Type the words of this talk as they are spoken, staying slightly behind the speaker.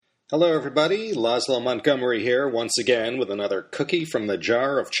Hello everybody, Laszlo Montgomery here once again with another cookie from the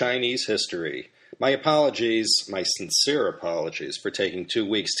jar of Chinese history. My sincere apologies for taking 2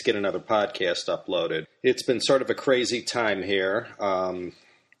 weeks to get another podcast uploaded. It's been sort of a crazy time here.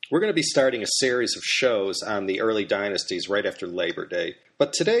 We're going to be starting a series of shows on the early dynasties right after Labor Day.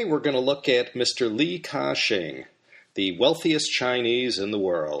 But today we're going to look at Mr. Li Ka-shing, the wealthiest Chinese in the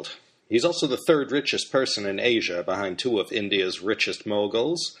world. He's also the third richest person in Asia behind two of India's richest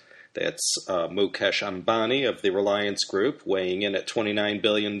moguls. That's Mukesh Ambani of the Reliance Group, weighing in at $29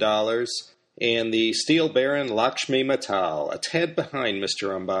 billion, and the steel baron Lakshmi Mittal, a tad behind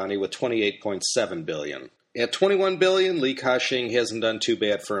Mr. Ambani with $28.7 billion. At $21 billion, Li Ka-shing hasn't done too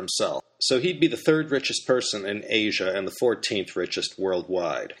bad for himself. So he'd be the third richest person in Asia and the 14th richest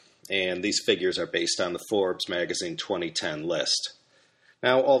worldwide. And these figures are based on the Forbes magazine 2010 list.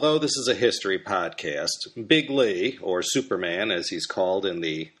 Now, although this is a history podcast, Big Li, or Superman as he's called in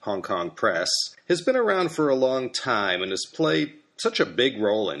the Hong Kong press, has been around for a long time and has played such a big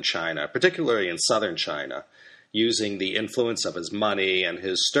role in China, particularly in southern China, using the influence of his money and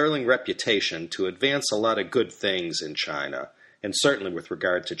his sterling reputation to advance a lot of good things in China, and certainly with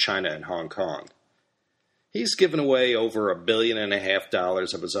regard to China and Hong Kong. He's given away over $1.5 billion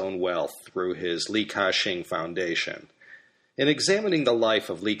of his own wealth through his Li Ka-shing Foundation. In examining the life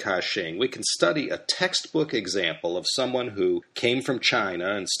of Li Ka-shing, we can study a textbook example of someone who came from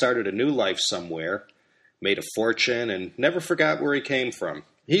China and started a new life somewhere, made a fortune, and never forgot where he came from.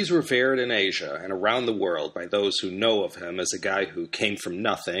 He's revered in Asia and around the world by those who know of him as a guy who came from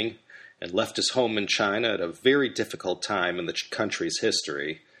nothing and left his home in China at a very difficult time in the country's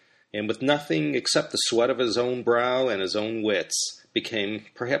history, and with nothing except the sweat of his own brow and his own wits, became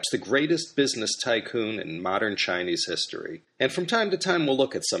perhaps the greatest business tycoon in modern Chinese history. And from time to time we'll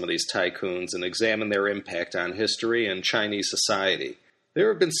look at some of these tycoons and examine their impact on history and Chinese society. There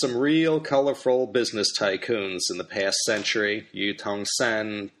have been some real colorful business tycoons in the past century: Yu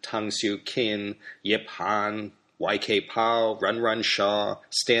Tongsen, Tang Siew-kin, Yip Han, Y.K. Pao, Run Run Shaw,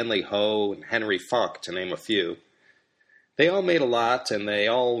 Stanley Ho, and Henry Fuk, to name a few. They all made a lot, and they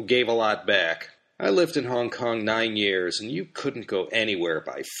all gave a lot back. I lived in Hong Kong 9 years, and you couldn't go anywhere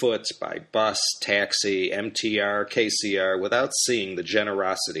by foot, by bus, taxi, MTR, KCR, without seeing the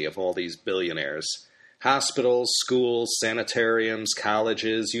generosity of all these billionaires. Hospitals, schools, sanitariums,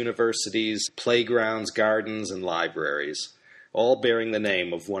 colleges, universities, playgrounds, gardens, and libraries, all bearing the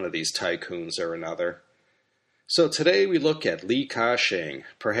name of one of these tycoons or another. So today we look at Li Ka-shing,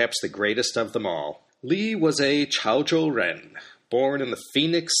 perhaps the greatest of them all. Li was a Chaozhou Ren, born in the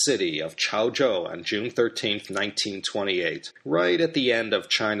Phoenix city of Chaozhou on June 13, 1928, right at the end of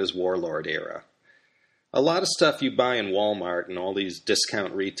China's warlord era. A lot of stuff you buy in Walmart and all these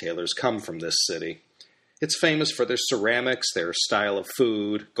discount retailers come from this city. It's famous for their ceramics, their style of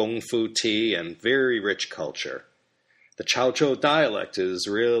food, gong fu tea, and very rich culture. The Chaozhou dialect is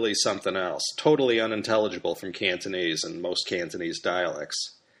really something else, totally unintelligible from Cantonese and most Cantonese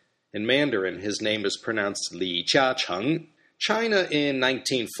dialects. In Mandarin, his name is pronounced Li Ka-shing. China in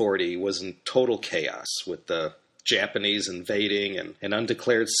 1940 was in total chaos, with the Japanese invading and an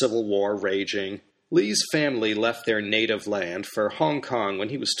undeclared civil war raging. Li's family left their native land for Hong Kong when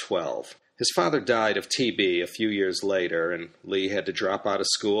he was 12. His father died of TB a few years later, and Li had to drop out of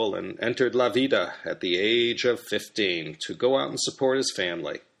school and entered La Vida at the age of 15 to go out and support his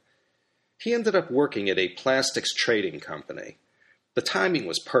family. He ended up working at a plastics trading company. The timing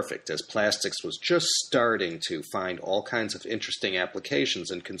was perfect, as plastics was just starting to find all kinds of interesting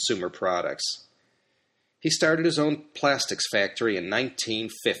applications in consumer products. He started his own plastics factory in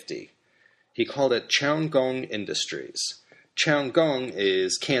 1950. He called it Changjiang Industries. Changjiang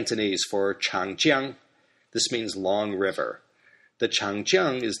is Cantonese for Changjiang. This means long river. The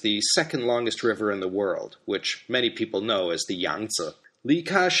Changjiang is the second longest river in the world, which many people know as the Yangtze. Li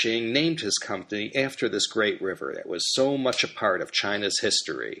Ka-shing named his company after this great river that was so much a part of China's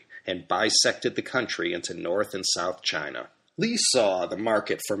history and bisected the country into North and South China. Li saw the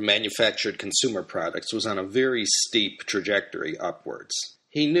market for manufactured consumer products was on a very steep trajectory upwards.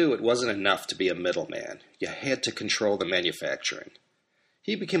 He knew it wasn't enough to be a middleman. You had to control the manufacturing.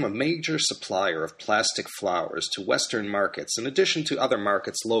 He became a major supplier of plastic flowers to Western markets in addition to other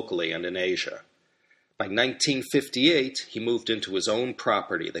markets locally and in Asia. By 1958, he moved into his own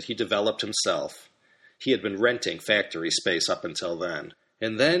property that he developed himself. He had been renting factory space up until then.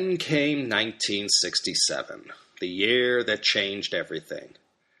 And then came 1967, the year that changed everything.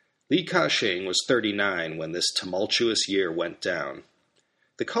 Li Ka-shing was 39 when this tumultuous year went down.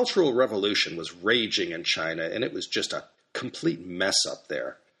 The Cultural Revolution was raging in China, and it was just a complete mess up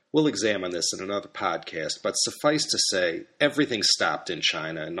there. We'll examine this in another podcast, but suffice to say, everything stopped in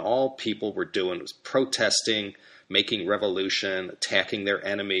China, and all people were doing was protesting, making revolution, attacking their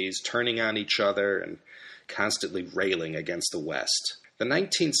enemies, turning on each other, and constantly railing against the West. The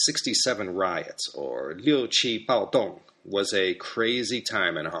 1967 riots, or CHP-013, was a crazy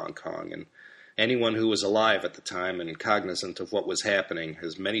time in Hong Kong, and anyone who was alive at the time and cognizant of what was happening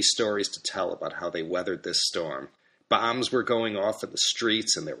has many stories to tell about how they weathered this storm. Bombs were going off in the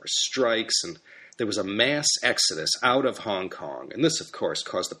streets, and there were strikes, and there was a mass exodus out of Hong Kong, and this, of course,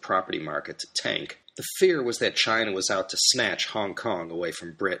 caused the property market to tank. The fear was that China was out to snatch Hong Kong away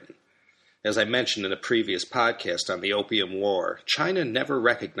from Britain. As I mentioned in a previous podcast on the Opium War, China never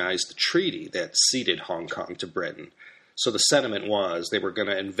recognized the treaty that ceded Hong Kong to Britain, so the sentiment was they were going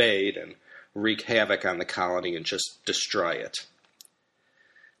to invade and wreak havoc on the colony and just destroy it.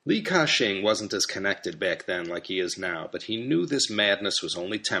 Li Ka-shing wasn't as connected back then like he is now, but he knew this madness was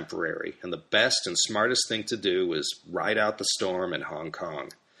only temporary, and the best and smartest thing to do was ride out the storm in Hong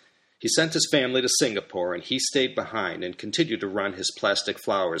Kong. He sent his family to Singapore, and he stayed behind and continued to run his plastic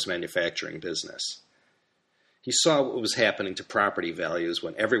flowers manufacturing business. He saw what was happening to property values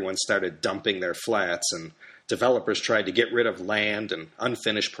when everyone started dumping their flats and developers tried to get rid of land and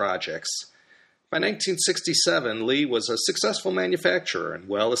unfinished projects. By 1967, Li was a successful manufacturer and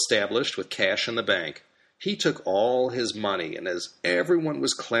well established with cash in the bank. He took all his money, and as everyone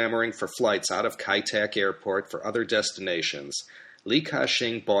was clamoring for flights out of Kai Tak Airport for other destinations, Li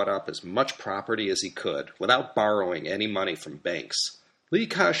Ka-shing bought up as much property as he could without borrowing any money from banks. Li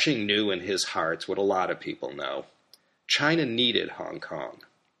Ka-shing knew in his heart what a lot of people know. China needed Hong Kong.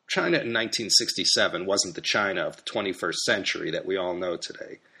 China in 1967 wasn't the China of the 21st century that we all know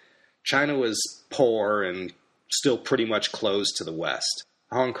today. China was poor and still pretty much closed to the West.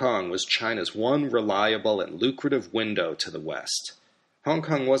 Hong Kong was China's one reliable and lucrative window to the West. Hong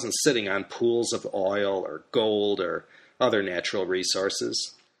Kong wasn't sitting on pools of oil or gold or other natural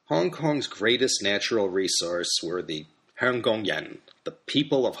resources. Hong Kong's greatest natural resource were the Hongkongyan, the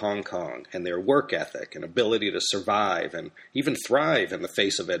people of Hong Kong, and their work ethic and ability to survive and even thrive in the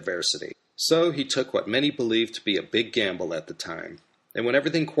face of adversity. So he took what many believed to be a big gamble at the time. And when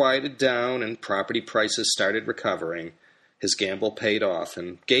everything quieted down and property prices started recovering, his gamble paid off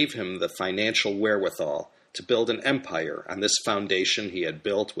and gave him the financial wherewithal to build an empire on this foundation he had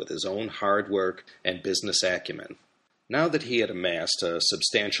built with his own hard work and business acumen. Now that he had amassed a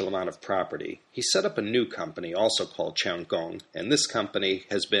substantial amount of property, he set up a new company also called Chaozhou, and this company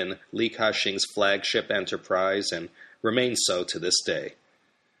has been Li Ka-shing's flagship enterprise and remains so to this day.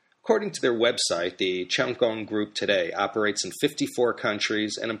 According to their website, the Chaozhou Group today operates in 54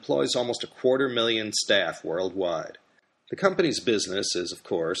 countries and employs almost 250,000 staff worldwide. The company's business is, of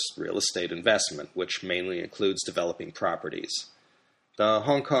course, real estate investment, which mainly includes developing properties. The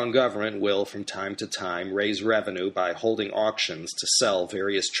Hong Kong government will, from time to time, raise revenue by holding auctions to sell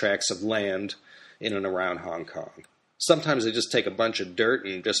various tracts of land in and around Hong Kong. Sometimes they just take a bunch of dirt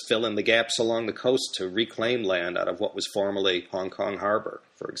and just fill in the gaps along the coast to reclaim land out of what was formerly Hong Kong Harbor,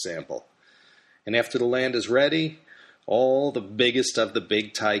 for example. And after the land is ready, all the biggest of the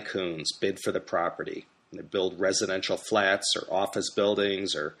big tycoons bid for the property. They build residential flats or office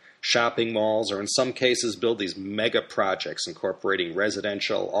buildings or shopping malls, or in some cases build these mega projects incorporating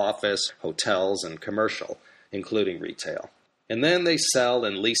residential, office, hotels, and commercial, including retail. And then they sell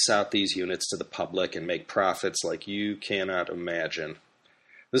and lease out these units to the public and make profits like you cannot imagine.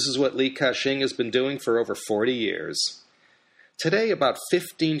 This is what Li Ka-shing has been doing for over 40 years. Today, about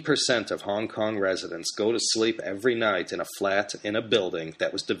 15% of Hong Kong residents go to sleep every night in a flat in a building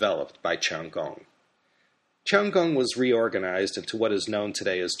that was developed by Chaozhou. Chaozhou was reorganized into what is known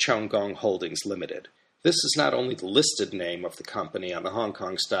today as Chaozhou Holdings Limited. This is not only the listed name of the company on the Hong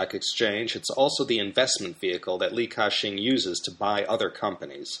Kong Stock Exchange, it's also the investment vehicle that Li Ka-shing uses to buy other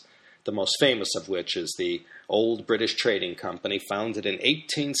companies, the most famous of which is the Old British Trading Company founded in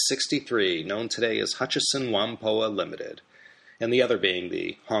 1863, known today as Hutchison Whampoa Limited, and the other being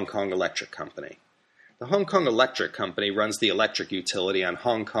the Hong Kong Electric Company. The Hong Kong Electric Company runs the electric utility on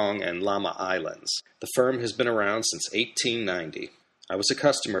Hong Kong and Lamma Islands. The firm has been around since 1890. I was a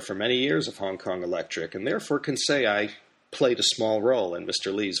customer for many years of Hong Kong Electric, and therefore can say I played a small role in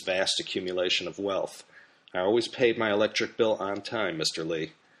Mr. Li's vast accumulation of wealth. I always paid my electric bill on time, Mr.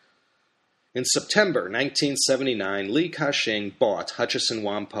 Li. In September 1979, Li Ka-shing bought Hutchison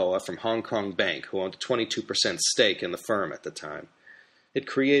Whampoa from Hong Kong Bank, who owned a 22% stake in the firm at the time. It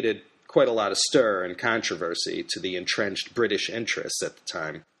created quite a lot of stir and controversy to the entrenched British interests at the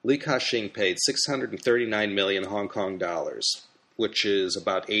time. Li Ka-shing paid 639 million Hong Kong dollars, which is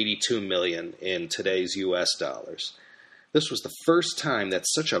about 82 million in today's U.S. dollars, This was the first time that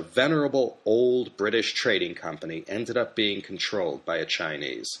such a venerable old British trading company ended up being controlled by a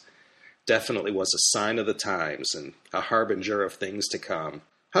Chinese. Definitely was a sign of the times and a harbinger of things to come.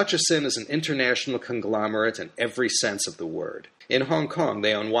 Hutchison is an international conglomerate in every sense of the word. In Hong Kong,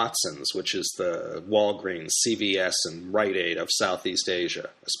 they own Watson's, which is the Walgreens, CVS, and Rite Aid of Southeast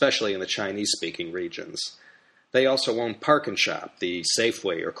Asia, especially in the Chinese-speaking regions. They also own Park and Shop, the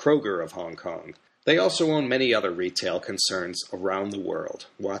Safeway or Kroger of Hong Kong. They also own many other retail concerns around the world.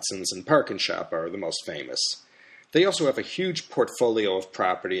 Watson's and Park and Shop are the most famous. They also have a huge portfolio of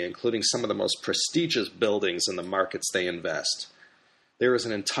property, including some of the most prestigious buildings in the markets they invest. There is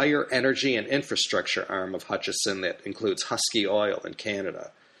an entire energy and infrastructure arm of Hutchison that includes Husky Oil in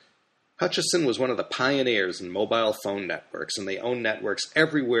Canada. Hutchison was one of the pioneers in mobile phone networks, and they own networks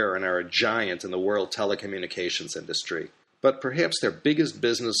everywhere and are a giant in the world telecommunications industry. But perhaps their biggest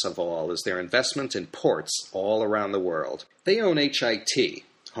business of all is their investment in ports all around the world. They own HIT,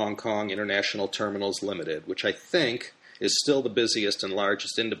 Hong Kong International Terminals Limited, which I think is still the busiest and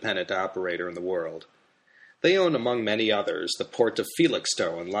largest independent operator in the world. They own, among many others, the port of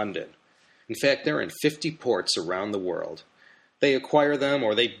Felixstowe in London. In fact, they're in 50 ports around the world. They acquire them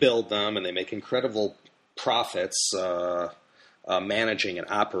or they build them, and they make incredible profits managing and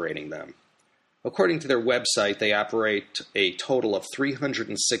operating them. According to their website, they operate a total of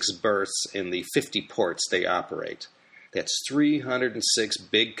 306 berths in the 50 ports they operate. That's 306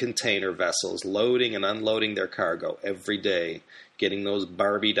 big container vessels loading and unloading their cargo every day, getting those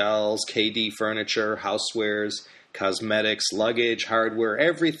Barbie dolls, KD furniture, housewares, cosmetics, luggage, hardware,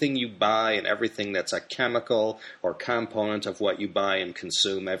 everything you buy and everything that's a chemical or component of what you buy and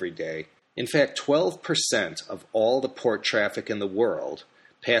consume every day. In fact, 12% of all the port traffic in the world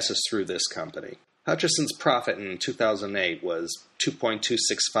passes through this company. Hutchison's profit in 2008 was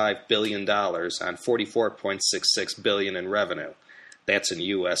 $2.265 billion on $44.66 billion in revenue. That's in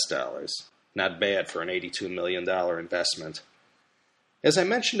U.S. dollars. Not bad for an $82 million investment. As I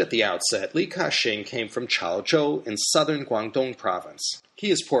mentioned at the outset, Li Ka-shing came from Chaozhou in southern Guangdong province. He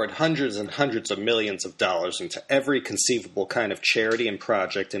has poured hundreds and hundreds of millions of dollars into every conceivable kind of charity and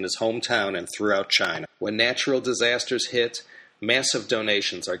project in his hometown and throughout China. When natural disasters hit, massive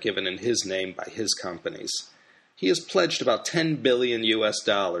donations are given in his name by his companies. He has pledged about $10 billion US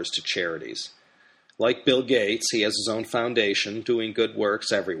to charities. Like Bill Gates, he has his own foundation doing good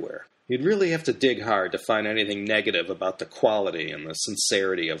works everywhere. You'd really have to dig hard to find anything negative about the quality and the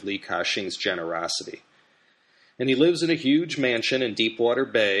sincerity of Li Ka-shing's generosity. And he lives in a huge mansion in Deepwater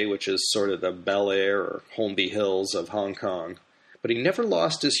Bay, which is sort of the Bel Air or Holmby Hills of Hong Kong. But he never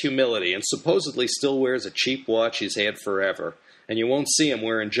lost his humility and supposedly still wears a cheap watch he's had forever. And you won't see him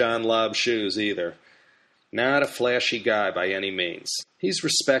wearing John Lobb shoes either. Not a flashy guy by any means. He's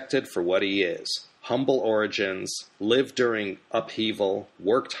respected for what he is. Humble origins, lived during upheaval,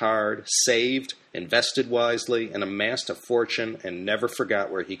 worked hard, saved, invested wisely, and amassed a fortune and never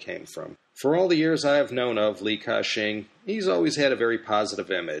forgot where he came from. For all the years I have known of Li Ka-shing, he's always had a very positive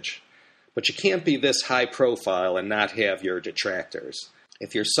image. But you can't be this high profile and not have your detractors.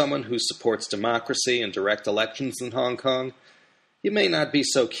 If you're someone who supports democracy and direct elections in Hong Kong, you may not be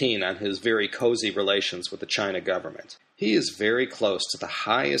so keen on his very cozy relations with the China government. He is very close to the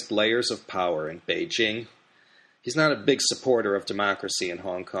highest layers of power in Beijing. He's not a big supporter of democracy in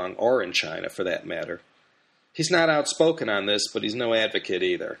Hong Kong, or in China for that matter. He's not outspoken on this, but he's no advocate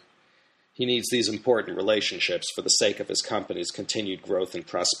either. He needs these important relationships for the sake of his company's continued growth and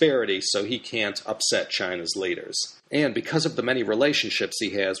prosperity, so he can't upset China's leaders. And because of the many relationships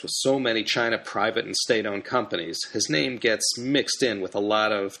he has with so many China private and state-owned companies, his name gets mixed in with a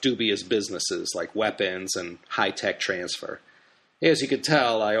lot of dubious businesses like weapons and high-tech transfer. As you can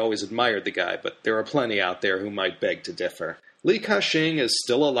tell, I always admired the guy, but there are plenty out there who might beg to differ. Li Ka-shing is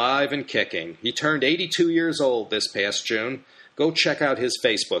still alive and kicking. He turned 82 years old this past June. Go check out his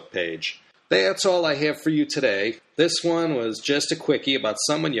Facebook page. That's all I have for you today. This one was just a quickie about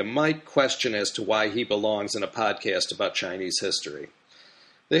someone you might question as to why he belongs in a podcast about Chinese history.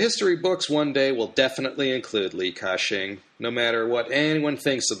 The history books one day will definitely include Li Ka-shing. No matter what anyone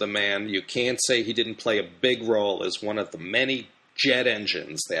thinks of the man, you can't say he didn't play a big role as one of the many jet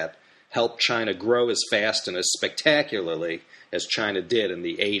engines that helped China grow as fast and as spectacularly as China did in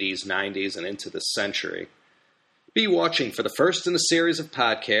the 80s, 90s, and into this century. Be watching for the first in a series of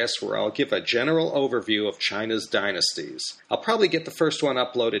podcasts where I'll give a general overview of China's dynasties. I'll probably get the first one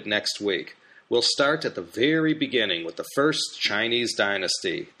uploaded next week. We'll start at the very beginning with the first Chinese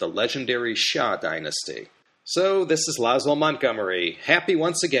dynasty, the legendary Xia dynasty. So, this is Laszlo Montgomery, happy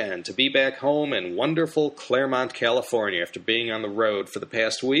once again to be back home in wonderful Claremont, California after being on the road for the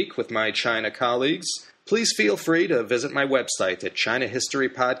past week with my China colleagues. Please feel free to visit my website at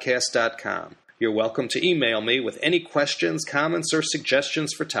chinahistorypodcast.com. You're welcome to email me with any questions, comments, or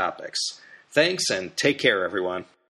suggestions for topics. Thanks, and take care, everyone.